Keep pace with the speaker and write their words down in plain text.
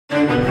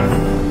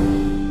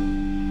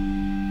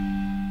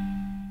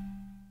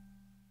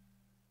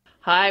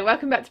Hi,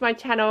 welcome back to my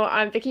channel.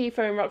 I'm Vicky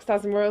from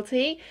Rockstars and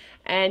Royalty,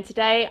 and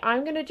today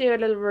I'm going to do a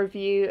little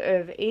review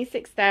of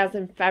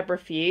E6000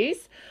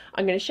 Fabri-Fuse.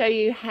 I'm going to show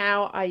you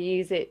how I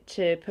use it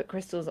to put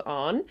crystals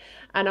on,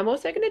 and I'm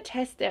also going to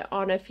test it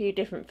on a few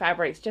different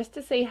fabrics just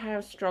to see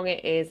how strong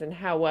it is and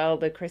how well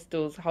the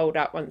crystals hold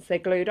up once they're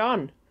glued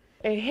on.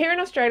 Here in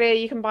Australia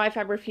you can buy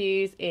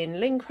Fabri-Fuse in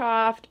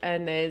Lincraft,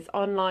 and there's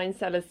online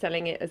sellers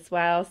selling it as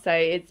well, so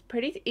it's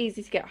pretty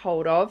easy to get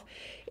hold of.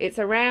 It's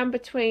around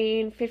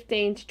between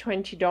 $15 to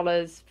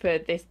 $20 for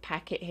this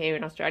packet here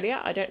in Australia.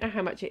 I don't know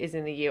how much it is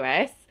in the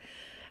US,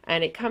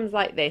 and it comes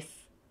like this.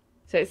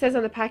 So it says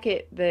on the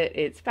packet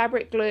that it's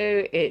fabric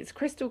glue, it's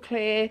crystal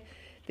clear,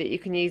 that you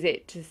can use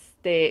it to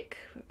stick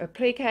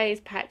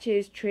appliques,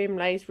 patches, trim,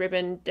 lace,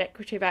 ribbon,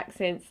 decorative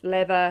accents,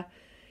 leather,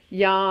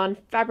 yarn,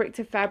 fabric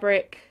to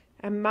fabric,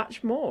 and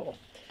much more.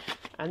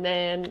 And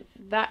then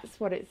that's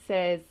what it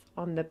says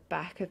on the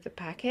back of the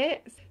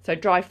packet. So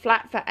dry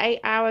flat for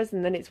 8 hours,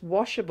 and then it's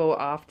washable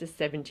after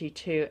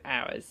 72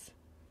 hours.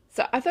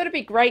 So I thought it'd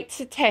be great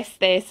to test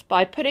this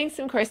by putting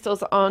some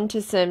crystals onto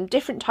some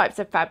different types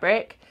of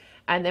fabric,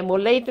 and then we'll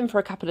leave them for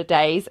a couple of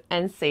days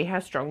and see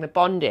how strong the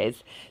bond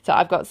is. So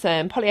I've got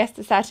some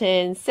polyester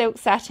satin, silk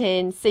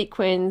satin,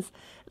 sequins,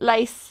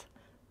 lace,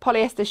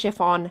 polyester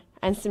chiffon,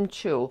 and some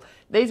tulle.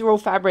 These are all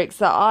fabrics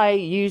that I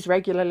use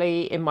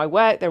regularly in my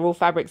work. They're all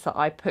fabrics that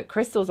I put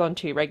crystals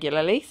onto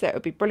regularly, so it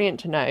would be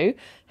brilliant to know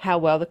how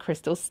well the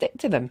crystals stick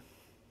to them.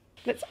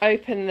 Let's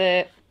open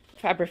the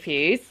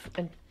Fabri-Fuse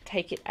and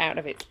take it out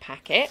of its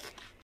packet.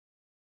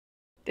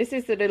 This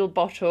is the little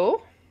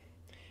bottle,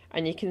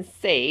 and you can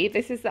see,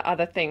 this is the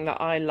other thing that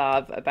I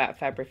love about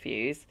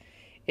Fabri-Fuse,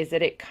 is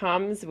that it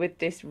comes with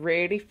this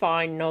really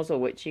fine nozzle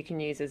which you can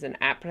use as an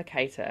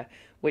applicator,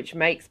 which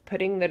makes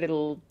putting the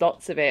little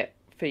dots of it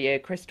for your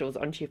crystals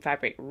onto your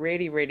fabric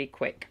really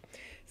quick.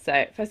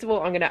 So first of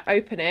all, I'm going to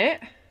open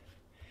it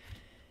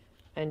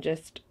and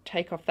just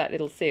take off that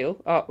little seal,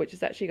 which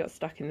has actually got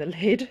stuck in the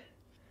lid.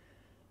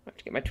 I have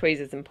to get my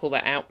tweezers and pull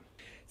that out.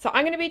 So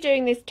I'm going to be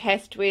doing this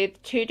test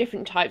with two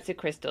different types of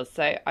crystals.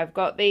 So I've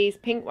got these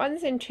pink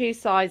ones in two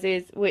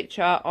sizes which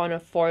are on a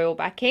foil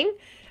backing,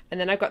 and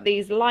then I've got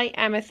these light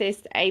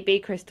amethyst AB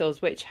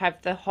crystals which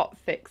have the hot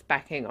fix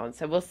backing on.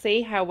 So we'll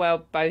see how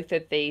well both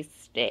of these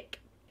stick.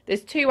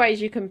 There's two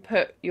ways you can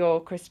put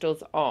your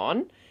crystals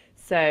on.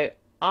 So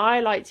I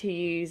like to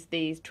use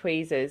these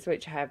tweezers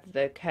which have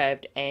the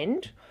curved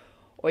end,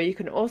 or you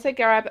can also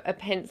grab a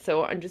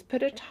pencil and just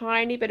put a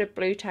tiny bit of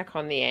blue tack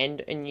on the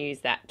end and use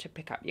that to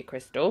pick up your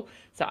crystal.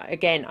 So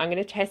again, I'm going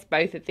to test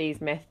both of these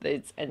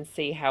methods and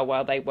see how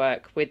well they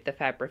work with the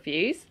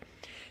Fabri-Fuse.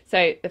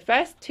 So the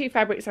first two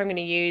fabrics I'm going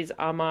to use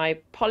are my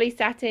poly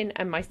satin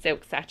and my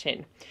silk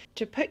satin.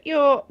 To put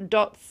your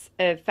dots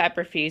of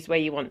Fabri-Fuse where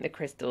you want the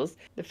crystals,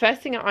 the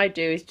first thing I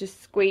do is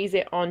just squeeze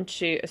it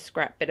onto a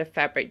scrap bit of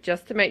fabric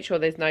just to make sure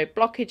there's no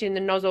blockage in the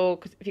nozzle,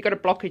 because if you've got a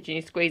blockage and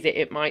you squeeze it,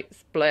 it might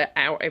splurt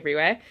out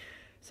everywhere.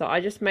 So I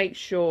just make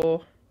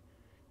sure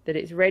that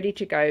it's ready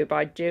to go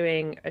by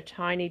doing a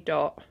tiny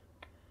dot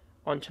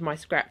onto my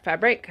scrap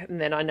fabric,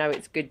 and then I know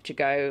it's good to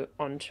go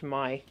onto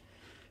my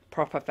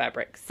proper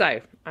fabric.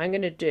 So I'm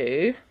going to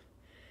do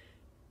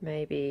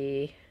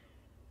maybe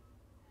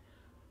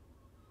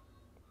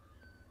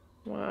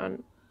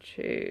 1,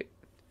 2,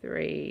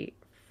 3,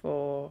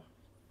 4,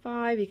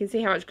 5. You can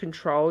see how much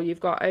control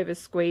you've got over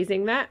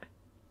squeezing that.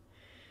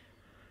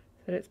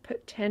 So let's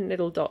put 10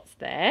 little dots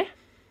there,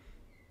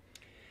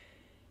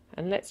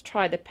 and let's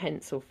try the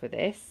pencil for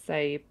this. So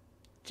you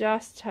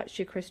just touch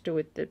your crystal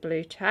with the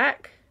blue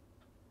tack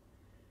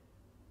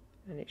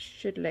and it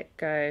should let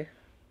go.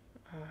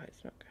 Oh,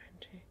 it's not going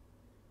to.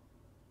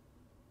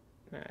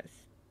 No,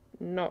 it's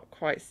not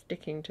quite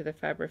sticking to the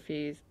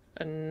Fabri-Fuse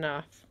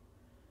enough.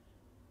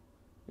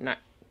 No,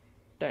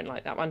 don't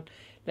like that one.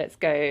 Let's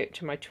go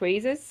to my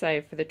tweezers.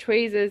 So for the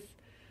tweezers,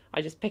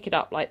 I just pick it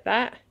up like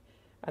that,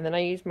 and then I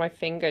use my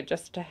finger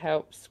just to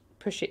help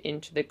push it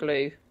into the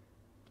glue.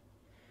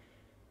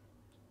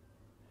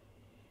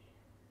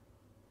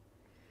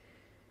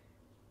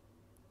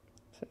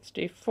 So let's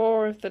do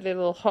 4 of the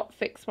little hot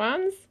fix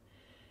ones,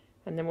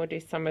 and then we'll do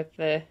some of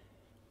the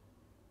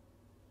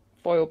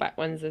foil back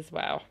ones as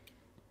well.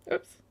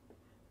 Oops,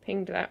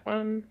 pinged that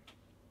one.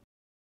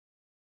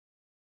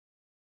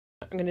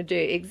 I'm going to do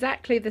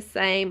exactly the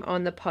same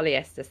on the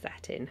polyester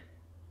satin.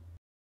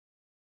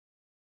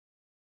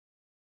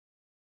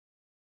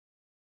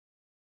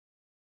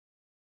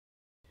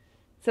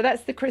 So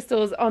that's the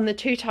crystals on the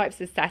two types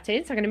of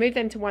satin. So I'm going to move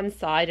them to one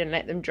side and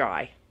let them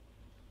dry.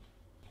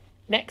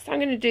 Next, I'm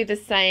going to do the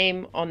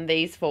same on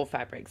these 4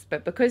 fabrics,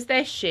 but because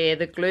they're sheer,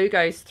 the glue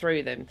goes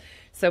through them.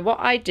 So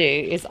what I do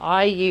is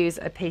I use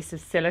a piece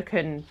of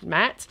silicone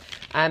mat.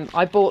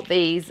 I bought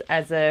these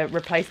as a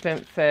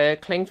replacement for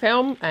cling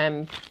film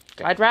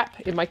Glad wrap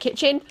in my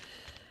kitchen,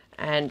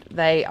 and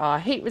they are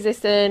heat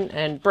resistant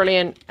and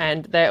brilliant,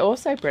 and they're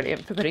also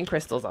brilliant for putting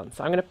crystals on.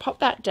 So I'm going to pop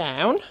that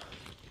down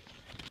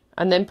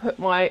and then put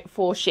my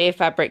 4 sheer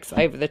fabrics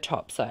over the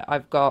top. So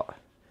I've got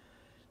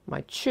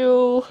my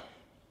tulle,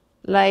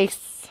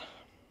 lace,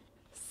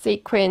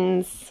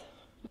 sequins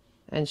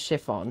and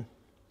chiffon,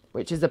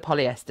 which is a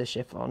polyester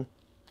chiffon.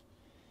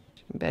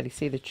 You can barely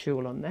see the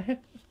tulle on there.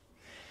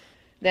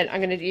 Then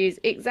I'm going to use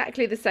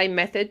exactly the same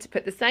method to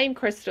put the same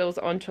crystals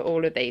onto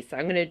all of these. So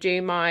I'm going to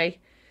do my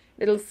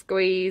little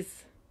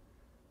squeeze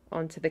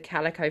onto the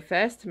calico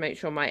first to make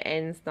sure my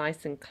end's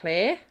nice and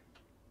clear.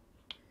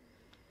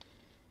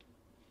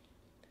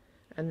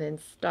 And then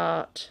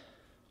start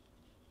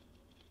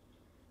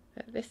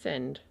at this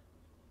end.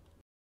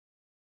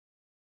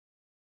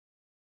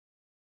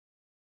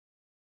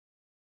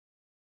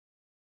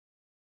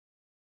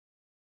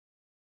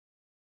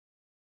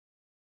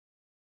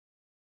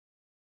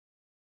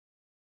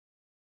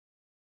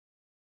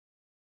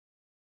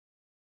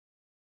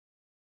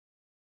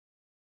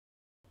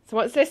 So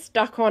once they're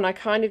stuck on, I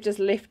kind of just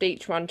lift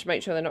each one to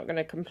make sure they're not going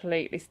to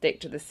completely stick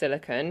to the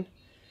silicone.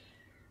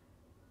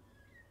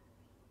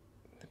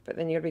 But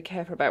then you've got to be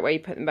careful about where you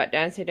put them back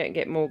down so you don't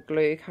get more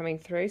glue coming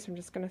through. So I'm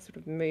just going to sort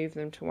of move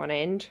them to one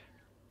end.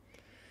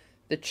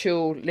 The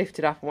tulle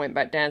lifted up and went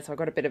back down, so I've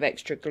got a bit of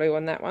extra glue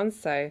on that one.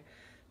 So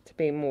to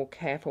be more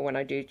careful when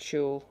I do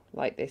tulle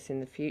like this in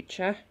the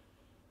future.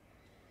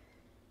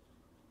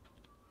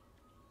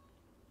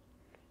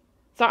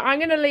 So I'm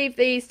going to leave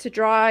these to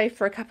dry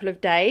for a couple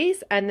of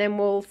days and then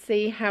we'll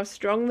see how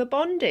strong the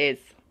bond is.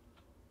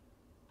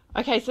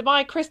 Okay, so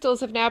my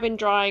crystals have now been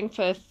drying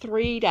for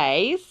 3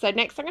 days. So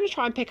next I'm going to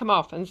try and pick them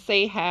off and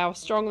see how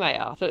strong they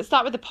are. So let's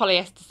start with the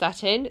polyester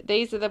satin.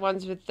 These are the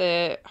ones with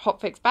the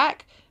hot fix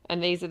back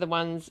and these are the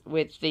ones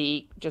with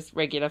the just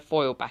regular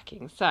foil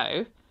backing.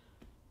 So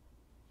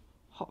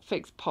hot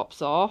fix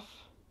pops off.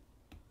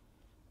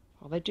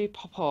 Well, they do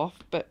pop off,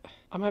 but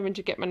I'm having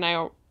to get my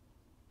nail.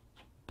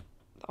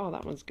 Oh,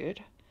 that one's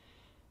good.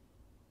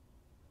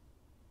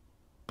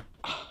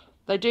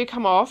 They do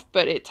come off,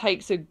 but it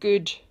takes a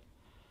good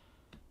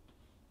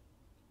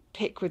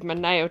pick with my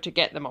nail to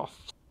get them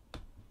off.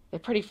 They're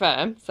pretty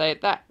firm. So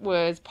that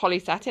was poly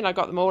satin. I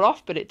got them all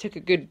off, but it took a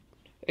good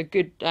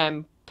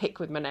pick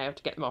with my nail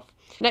to get them off.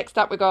 Next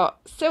up we got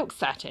silk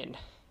satin.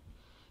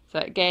 So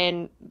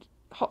again,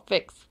 hot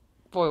fix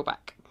foil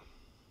back.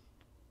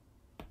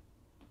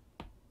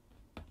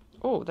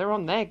 Oh, they're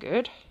on there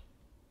good.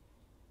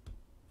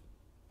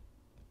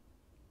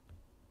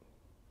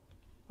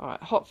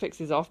 Alright, hot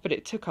fix is off, but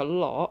it took a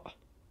lot.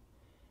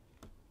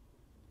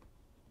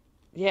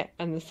 Yeah,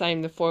 and the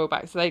same the foil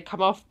back. So they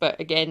come off, but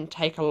again,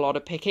 take a lot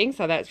of picking.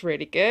 So that's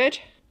really good.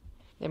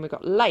 Then we've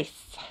got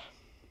lace.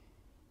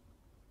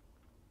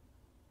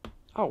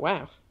 Oh,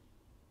 wow.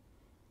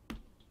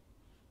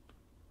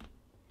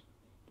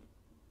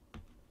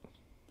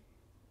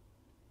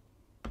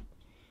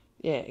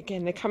 Yeah,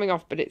 again, they're coming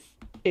off, but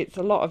it's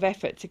a lot of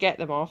effort to get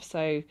them off.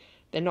 So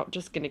they're not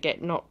just going to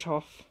get knocked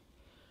off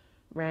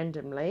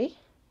randomly.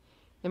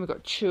 Then we've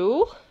got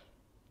tulle.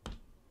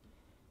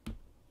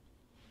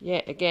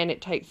 Yeah, again,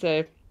 it takes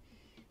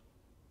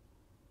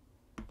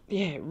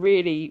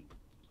really,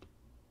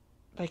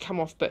 they come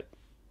off, but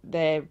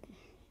they're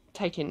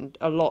taking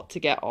a lot to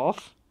get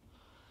off.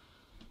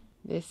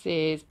 This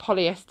is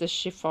polyester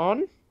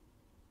chiffon.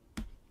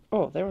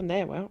 Oh, they're on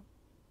there, well.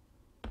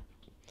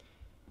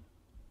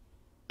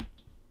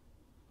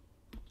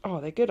 Oh,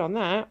 they're good on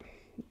that.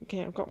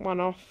 Okay, I've got one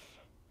off.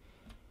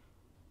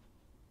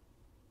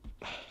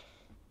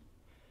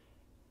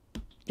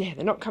 Yeah,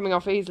 they're not coming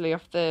off easily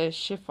off the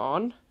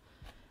chiffon.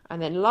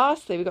 And then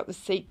lastly, we've got the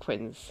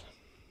sequins.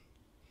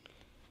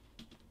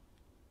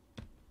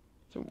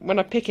 So when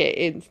I pick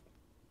it,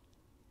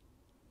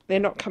 they're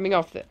not coming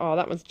off. Oh,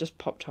 that one's just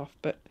popped off,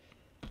 but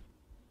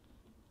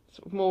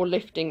sort of more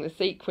lifting the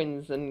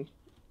sequins than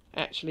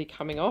actually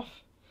coming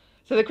off.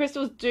 So the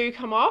crystals do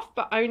come off,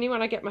 but only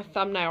when I get my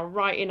thumbnail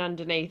right in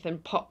underneath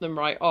and pop them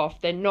right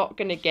off. They're not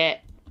going to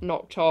get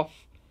knocked off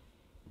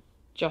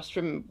just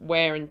from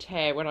wear and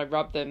tear when I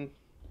rub them.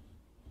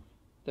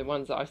 The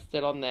ones that are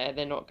still on there,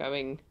 they're not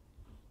going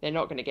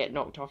to get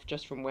knocked off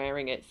just from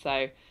wearing it.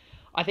 So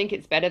I think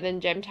it's better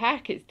than gem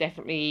tack. It's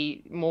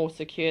definitely more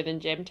secure than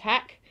gem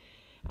tack,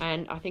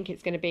 and I think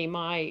it's going to be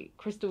my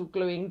crystal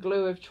gluing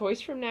glue of choice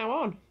from now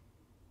on.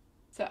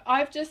 So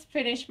I've just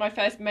finished my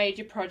first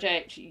major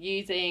project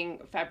using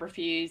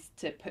Fabri-Fuse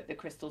to put the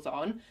crystals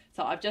on.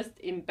 So I've just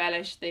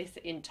embellished this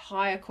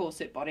entire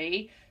corset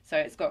body. So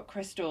it's got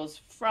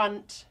crystals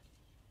front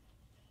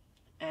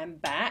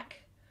and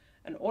back.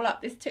 And all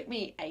up, this took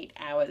me 8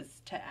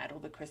 hours to add all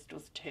the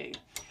crystals to.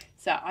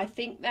 So I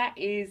think that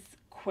is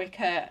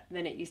quicker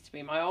than it used to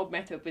be. My old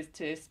method was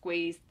to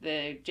squeeze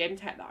the gem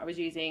tack that I was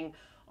using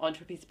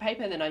onto a piece of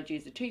paper, and then I'd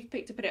use the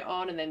toothpick to put it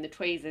on, and then the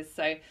tweezers.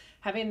 So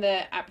having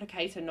the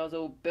applicator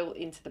nozzle built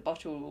into the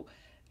bottle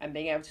and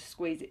being able to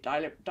squeeze it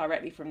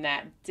directly from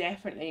that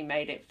definitely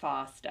made it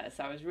faster.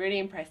 So I was really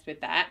impressed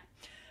with that.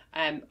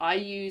 I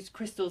used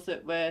crystals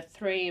that were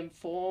 3 and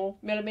 4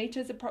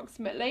 millimeters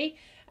approximately,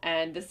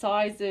 and the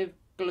size of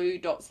glue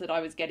dots that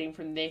I was getting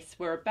from this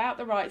were about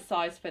the right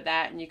size for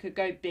that, and you could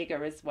go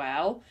bigger as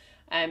well.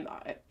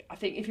 I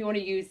think if you want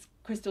to use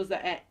crystals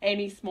that are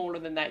any smaller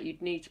than that,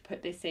 you'd need to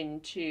put this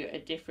into a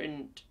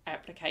different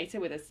applicator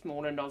with a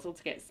smaller nozzle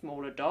to get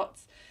smaller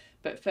dots.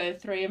 But for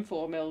 3 and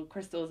 4 mil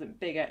crystals and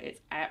bigger,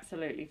 it's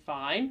absolutely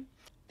fine.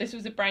 This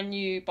was a brand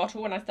new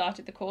bottle when I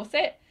started the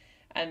corset,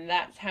 and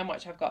that's how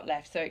much I've got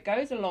left. So it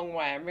goes a long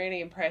way. I'm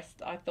really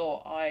impressed. I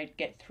thought I'd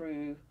get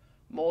through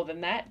more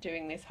than that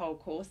doing this whole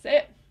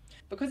corset.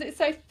 Because it's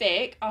so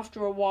thick,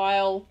 after a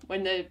while,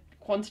 when the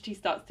quantity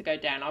starts to go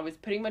down, I was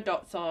putting my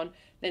dots on,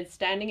 then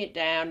standing it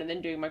down and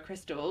then doing my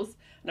crystals,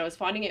 and I was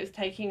finding it was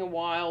taking a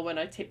while when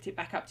I tipped it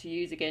back up to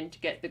use again to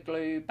get the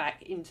glue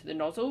back into the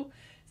nozzle.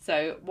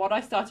 So what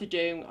I started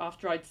doing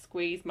after I'd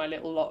squeezed my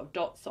little lot of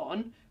dots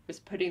on was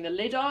putting the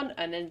lid on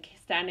and then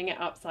standing it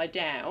upside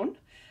down,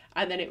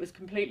 and then it was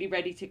completely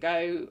ready to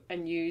go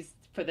and use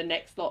for the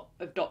next lot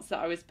of dots that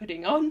I was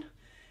putting on.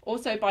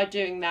 Also, by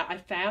doing that, I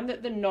found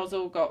that the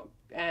nozzle got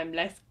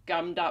less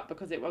gummed up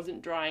because it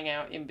wasn't drying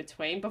out in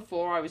between.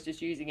 Before, I was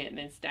just using it and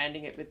then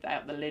standing it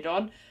without the lid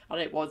on,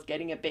 and it was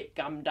getting a bit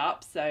gummed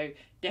up. So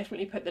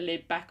definitely put the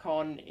lid back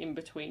on in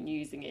between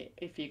using it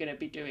if you're going to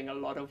be doing a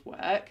lot of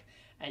work.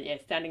 And yeah,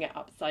 standing it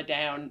upside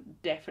down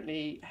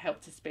definitely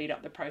helped to speed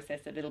up the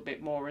process a little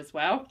bit more as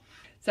well.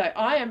 So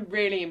I am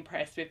really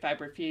impressed with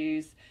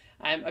Fabri-Fuse.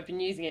 I've been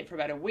using it for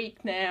about a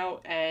week now,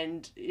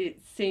 and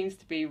it seems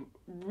to be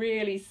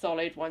really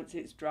solid once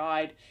it's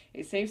dried.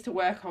 It seems to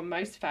work on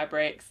most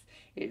fabrics.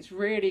 It's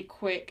really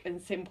quick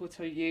and simple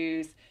to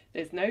use.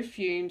 There's no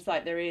fumes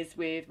like there is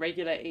with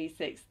regular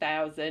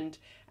E6000,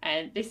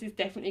 and this is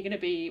definitely going to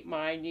be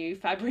my new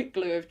fabric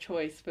glue of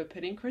choice for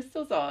putting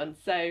crystals on.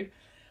 So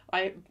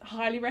I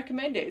highly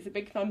recommend it. It's a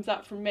big thumbs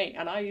up from me,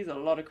 and I use a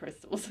lot of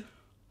crystals.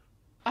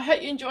 I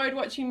hope you enjoyed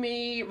watching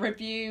me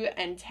review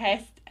and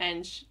test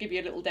and give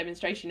you a little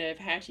demonstration of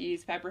how to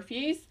use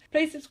Fabri-Fuse.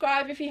 Please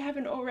subscribe if you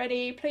haven't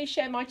already. Please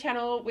share my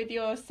channel with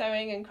your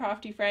sewing and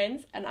crafty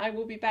friends, and I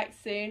will be back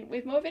soon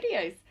with more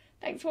videos.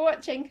 Thanks for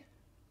watching.